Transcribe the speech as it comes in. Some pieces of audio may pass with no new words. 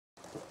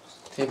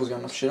Table's got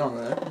enough shit on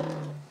there.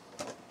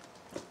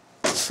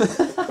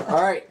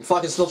 Alright,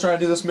 fucking still trying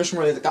to do this mission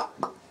where they got.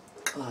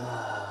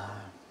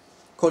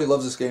 Cody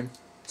loves this game.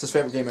 It's his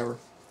favorite game ever.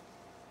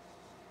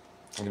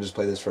 I can just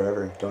play this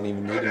forever. Don't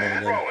even need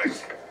another game.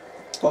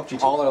 Fuck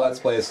GT. All our Let's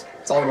Plays.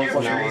 It's all about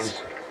fucking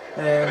games.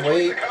 And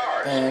wait,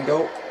 and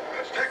go.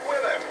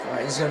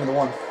 Alright, this is gonna be the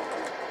one.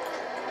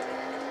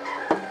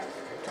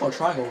 Oh,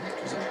 triangle.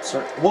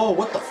 Whoa,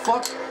 what the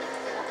fuck?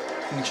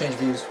 You can change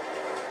views.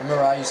 I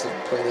remember I used to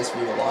play this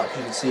view a lot because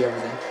you can see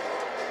everything.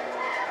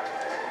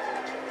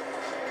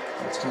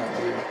 It's kind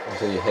of weird.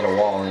 Until you hit a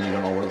wall and you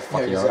don't know where the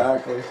fuck you are.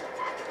 Exactly.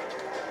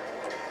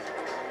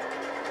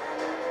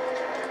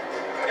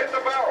 Hit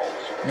the barrels.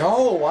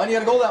 No, why do you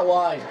gotta go that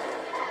wide?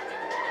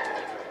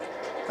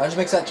 That just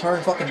makes that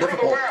turn fucking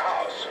difficult.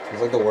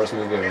 It's like the worst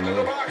movie ever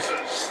made.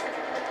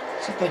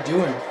 What's that guy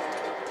doing?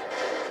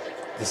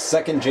 The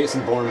second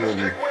Jason Bourne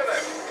movie.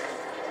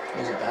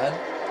 Was it bad?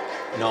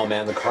 No,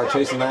 man, the car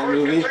chase in that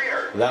movie,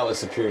 that was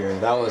superior.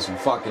 That was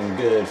fucking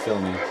good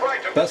filming.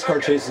 Best car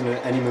chase in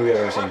any movie I've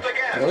ever seen.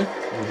 Really?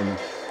 Mm-hmm.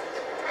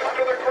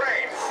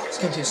 This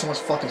game takes so much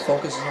fucking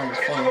focus, it's not even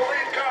funny.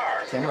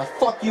 Okay, I'm gonna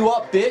fuck you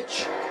up,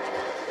 bitch!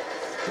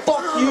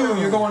 Fuck you,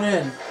 you're going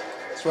in.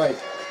 That's right.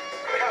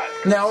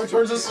 Now he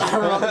turns his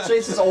siren on, the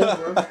chase is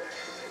over.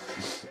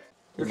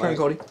 Your turn,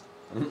 Cody.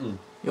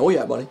 Oh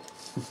yeah, buddy.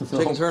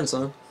 Taking turns,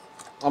 son.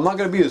 I'm not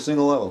gonna beat a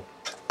single level.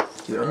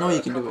 Dude, I know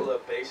you can do A couple it.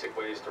 of basic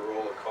ways to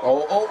roll a car.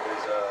 Oh.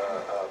 There's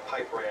a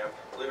pipe ramp,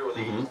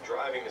 literally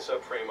driving the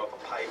subframe up a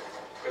pipe.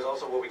 There's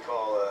also what we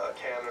call a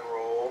cannon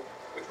roll,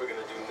 which we're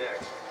going to do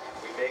next.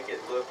 We make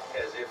it look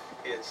as if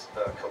it's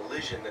a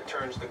collision that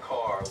turns the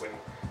car when,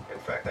 in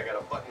fact, I got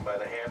a button by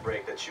the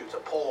handbrake that shoots a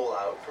pole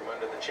out from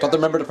under the chassis. Don't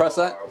remember to press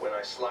that? When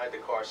I slide the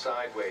car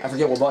sideways. I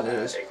forget what button it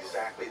is.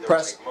 Exactly the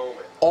Press right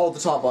moment. all the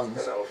top buttons.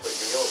 And that'll flip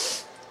me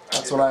over.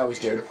 That's what I always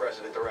You should did. have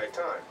pressed it at the right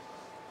time.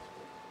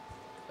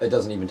 It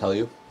doesn't even tell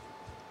you.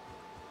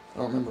 I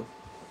don't remember.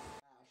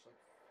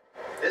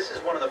 This is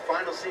one of the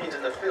final scenes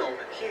in the film,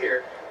 and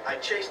here, I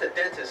chase the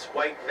dentist's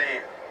white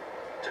van.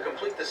 To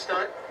complete the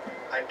stunt,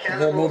 I whole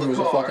cannot roll movie the was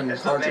a car fucking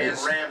as the car van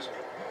chase. rams me.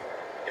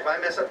 If I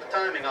mess up the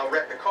timing, I'll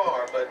wreck the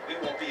car, but we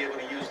won't be able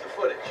to use the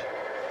footage.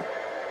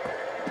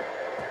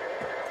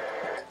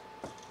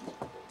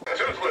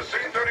 Toothless,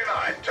 scene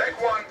 39,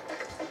 take one.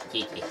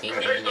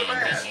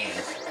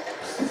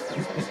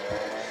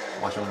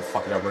 Watch, I'm gonna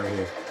fuck it up right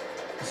here.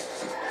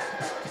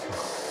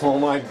 Oh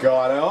my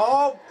god,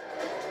 oh!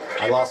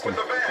 I lost him.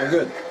 We're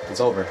good. It's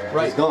over.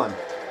 Right. He's gone.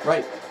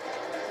 Right.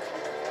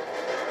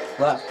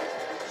 Left.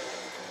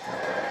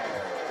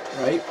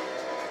 Right.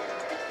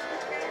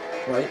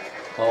 Right.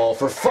 Oh,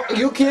 for fuck! Are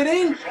you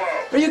kidding?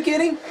 Are you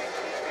kidding?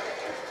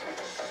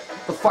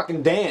 The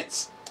fucking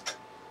dance.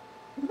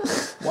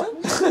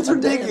 What? That's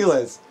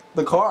ridiculous.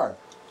 The car.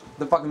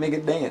 They fucking make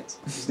it dance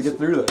just to get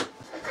through there.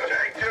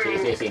 Take two.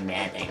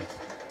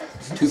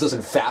 Toothless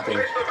and fapping.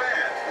 Finish the van.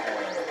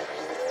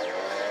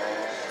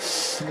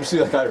 You see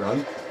that guy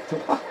run?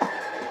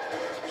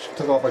 She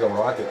took off like a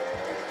rocket.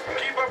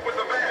 Keep up with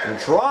the van. I'm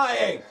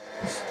trying!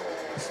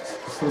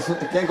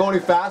 I can't go any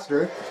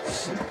faster.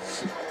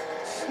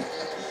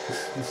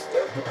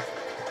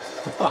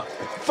 Fuck!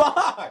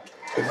 Fuck!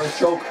 Nice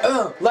choke.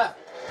 Left.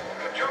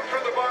 Jump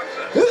through the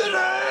boxes.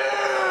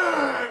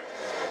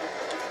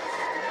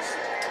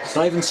 It's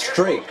not even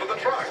straight. To the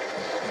truck.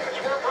 And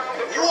swerve around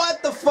the truck.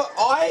 What the fuck?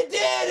 I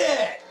did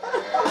it!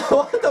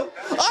 What the?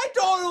 I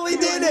totally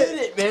did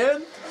it,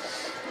 man.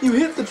 You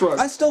hit the truck.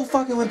 I still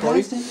fucking went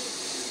past him.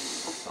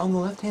 On the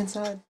left-hand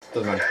side.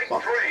 Doesn't matter.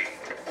 Take three.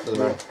 Doesn't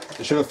matter.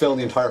 It should have failed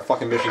the entire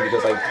fucking mission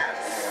because I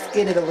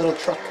skidded a little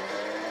truck.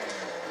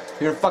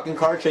 You're a fucking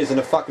car chase in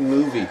a fucking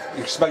movie.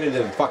 You expected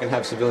to fucking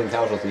have civilian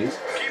casualties.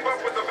 Keep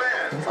up with the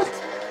van. What?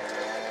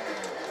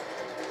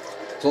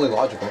 It's only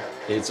logical.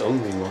 It's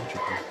only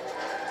logical.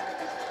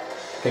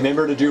 Okay,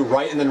 remember to do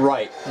right and then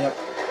right. Yep.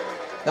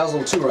 That was a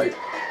little too right.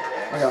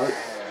 I got it.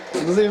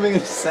 It doesn't even make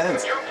any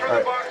sense. Jump through the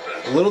Alright. boxes.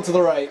 A little to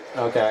the right.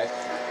 Okay.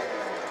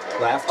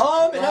 Left.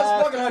 It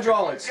has fucking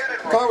hydraulics.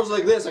 The car was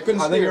like this. I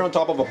couldn't I think steer. you're on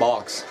top of a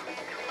box.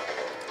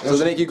 So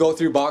they make you go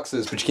through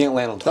boxes, but you can't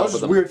land on That top was of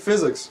just them. weird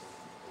physics.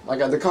 Like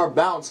the car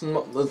bounced and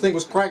the thing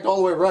was cranked all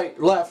the way right,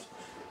 left,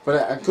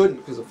 but I couldn't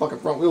because the fucking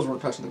front wheels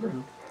weren't touching the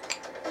ground.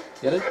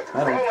 Get it?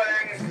 I don't know.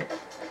 Rolling.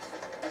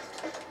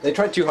 They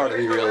tried too hard to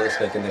be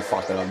realistic and they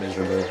fucked it up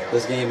miserably.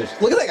 This game is.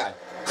 Look at that guy!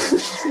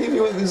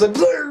 He's like.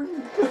 Blur.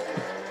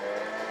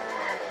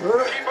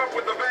 Keep up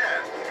with the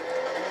van.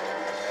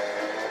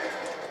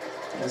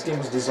 This game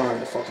was designed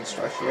to fucking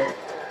stretch you out.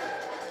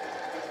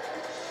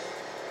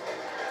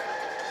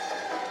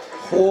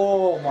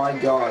 Oh my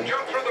god.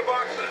 Jump through the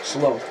boxes.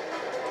 Slow.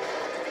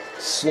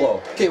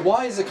 Slow. Okay,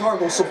 why is the car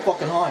go so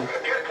fucking high?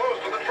 Get close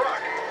to the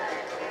truck.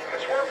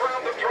 And swerve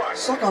around the truck.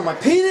 Suck on my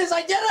penis,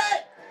 I did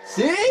it!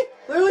 See?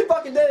 Literally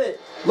fucking did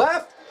it!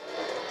 Left!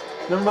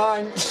 Never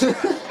mind. Let's go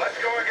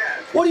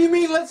again. What do you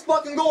mean, let's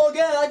fucking go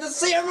again? I can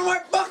see it from my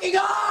fucking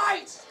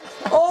eyes!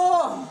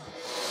 Oh!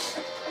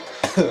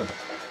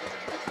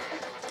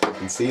 I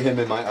can see him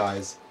in my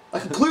eyes. I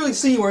could clearly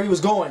see where he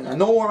was going. I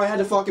know where I had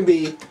to fucking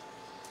be.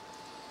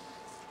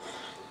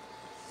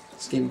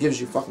 This game gives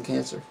you fucking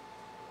cancer.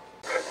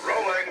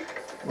 Rolling.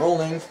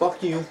 Rolling,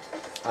 fuck you.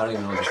 I don't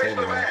even know what to say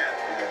to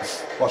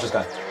that. Watch this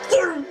guy.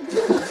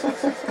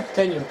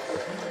 Canyon.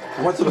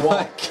 I went to the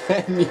wall.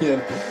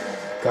 Canyon.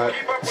 Cut.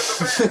 Keep up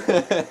with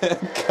the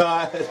man.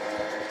 Cut.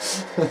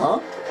 Huh?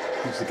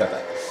 You just got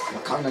that.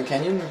 Continent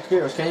Canyon? Who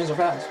cares? Canyons are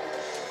fast.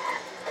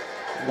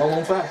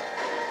 Well-known fact.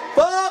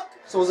 Fuck!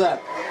 So was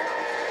that.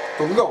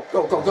 Go.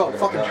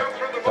 Fucking.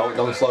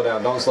 Don't slow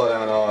down. Don't slow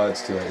down. Oh,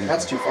 it's too late.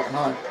 That's too fucking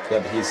high. Yeah,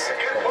 but he's.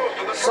 Get close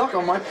to the Suck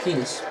on my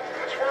penis.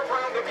 Swerve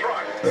around the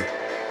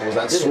truck. Was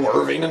that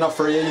swerving enough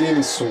for you? You didn't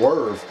even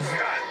swerve. God,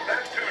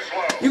 that's too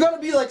slow. You gotta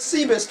be like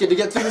Seabiscuit to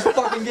get through this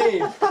fucking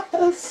game.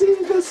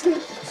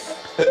 Seabiscuit.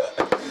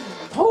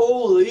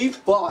 Holy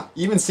fuck.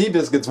 Even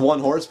Seabiscuit's 1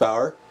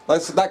 horsepower.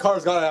 That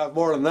car's gotta have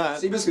more than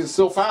that. Seabiscuit's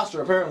still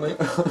faster, apparently.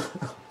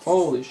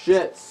 Holy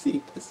shit.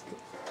 Seabiscuit.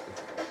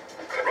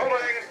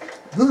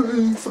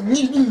 Rolling.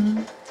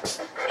 Chase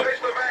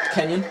the van.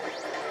 Canyon?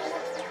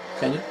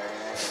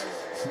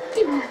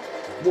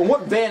 Well,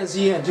 what van is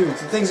he in, dude? The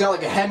thing's got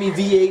like a Hemi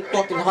V8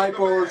 fucking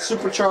hyper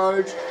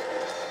supercharged.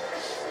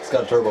 It's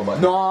got a turbo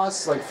button.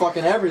 NOS, like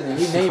fucking everything.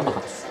 You name it.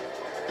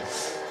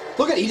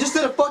 Look at it. He just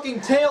did a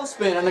fucking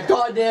tailspin on a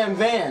goddamn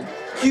van.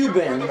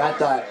 Cuban at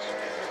that.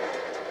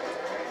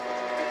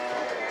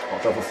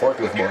 Watch out for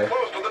forklift, Get boy.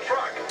 close to the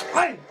truck.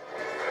 Hey!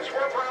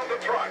 Swerve around the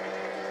truck.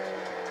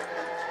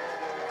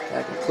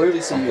 I can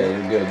clearly see Okay, you.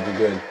 you're good. You're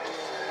good.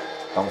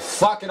 Don't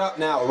fuck it up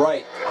now.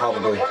 Right.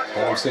 Probably.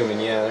 I'm assuming.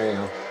 Yeah, there you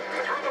go.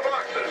 Through the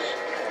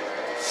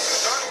boxes.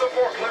 Start the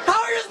forklift.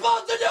 How are you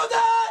supposed to do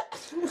that?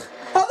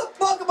 How the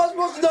fuck am I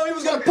supposed to know he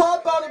was gonna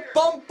pop out of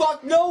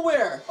bumfuck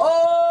nowhere?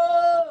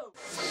 Oh!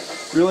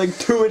 You're like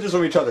 2 inches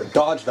from each other.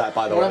 Dodge that,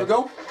 by the way. Want to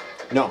have a go?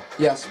 No.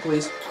 Yes,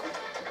 please.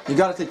 You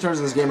gotta take turns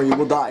in this game or you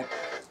will die.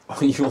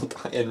 You won't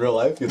die in real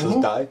life. You'll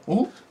just die.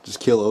 Just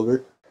kill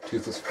over.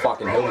 Toothless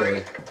fucking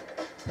hillbilly.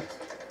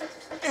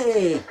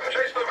 Hey.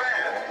 Chase the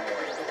van.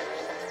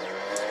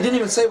 He didn't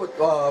even say what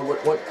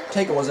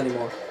take it was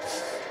anymore.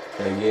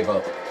 Yeah, he gave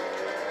up.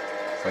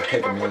 It's like Keep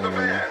take a up with the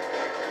million right van.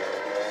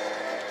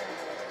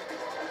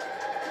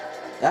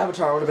 The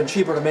Avatar would have been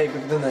cheaper to make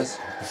than this.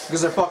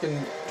 Because they're fucking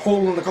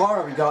holding the car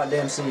every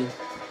goddamn scene.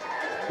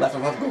 Left,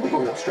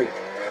 go, straight.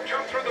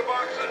 Jump through the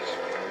boxes.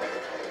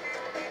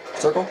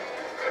 Circle,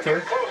 turn,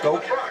 Get close go,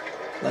 to the truck.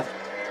 left.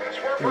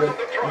 Swerve You're around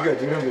good, the truck. you're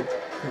good, you're doing good.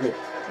 You're good,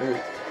 you're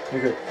good,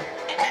 you're good.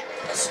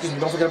 Excuse me,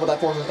 don't forget about that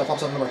forklift that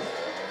pops out in the way.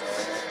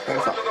 Onto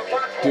the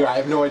platform. Dude, I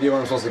have no idea where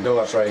I'm supposed to go.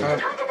 That's right. Alright.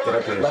 Get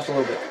up here. Left a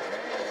little bit.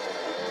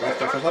 Left.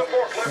 Start the You're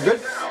forklift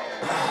good?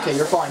 down. Okay,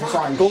 you're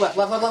fine. Go left.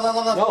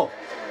 No.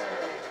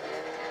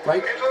 Right?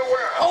 Into the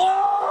warehouse.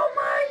 Oh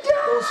my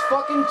god! Those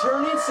fucking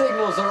turning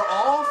signals are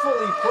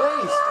awfully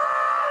placed.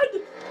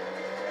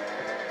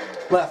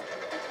 Left.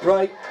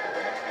 Right.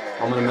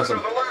 I'm gonna miss Through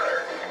him. the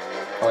ladder.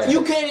 Oh, yeah.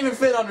 You can't even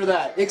fit under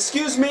that.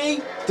 Excuse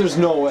me? There's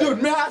no way.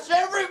 Dude, mash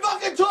every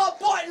fucking top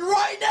button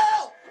right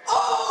now!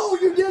 Oh,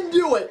 you didn't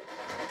do it!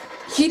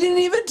 He didn't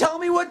even tell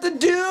me what to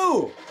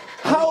do.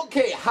 How?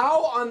 Okay.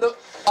 How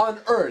on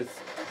earth?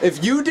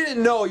 If you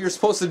didn't know you're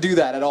supposed to do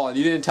that at all, and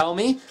you didn't tell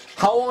me,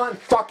 how on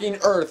fucking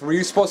earth were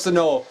you supposed to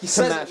know He to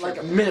says mash it like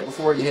it? a minute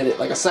before you hit it,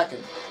 like a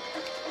second.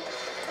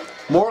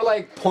 More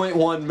like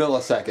 0.1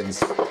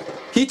 milliseconds.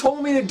 He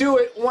told me to do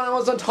it when I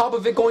was on top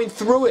of it going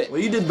through it.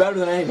 Well, you did better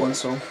than anyone,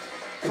 so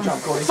good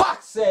job, Cody.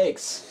 Fuck's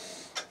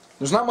sakes!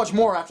 There's not much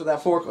more after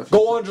that forklift.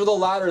 Go under the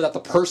ladder that the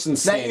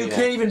person's That standing you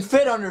can't even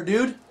fit under,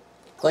 dude.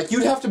 Like,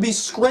 you'd have to be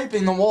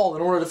scraping the wall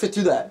in order to fit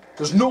through that.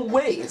 There's no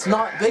way. It's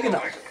not big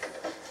enough.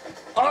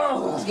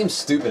 Oh, This game's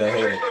stupid. I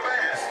hate it.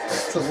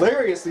 it's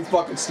hilariously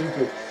fucking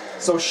stupid.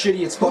 So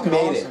shitty, it's Who fucking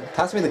made awesome. it?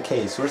 Pass me the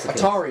case. Where's the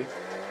Atari.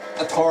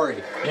 case?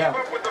 Atari. Yeah.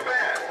 Keep up with the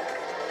van.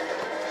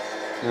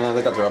 Yeah,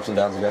 they got their ups and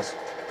downs, I guess.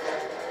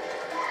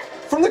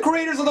 From the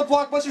creators of the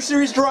Blockbuster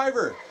series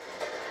Driver.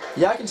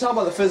 Yeah, I can tell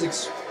by the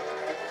physics.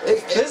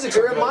 Physics It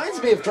are good.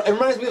 reminds me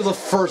of the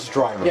first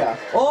Driver. Yeah.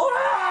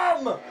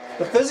 Oh,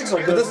 the physics are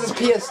But good. this is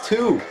PS2.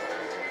 Swerve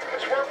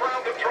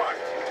around the truck.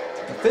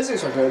 The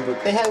physics are good,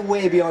 but They had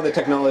way beyond the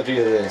technology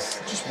of this.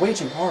 it's just way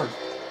too hard.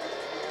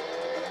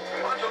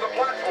 Onto the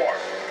platform.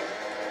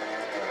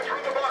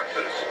 Through the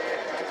boxes.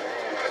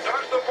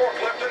 Dodge the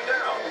forklift and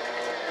down.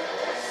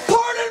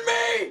 Pardon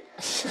me!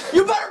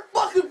 You better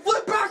fucking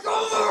flip back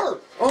over!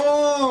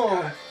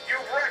 Oh, You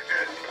wrecked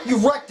it. you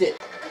wrecked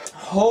it.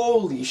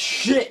 Holy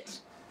shit.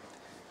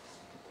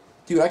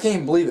 Dude, I can't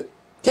even believe it.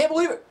 Can't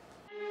believe it.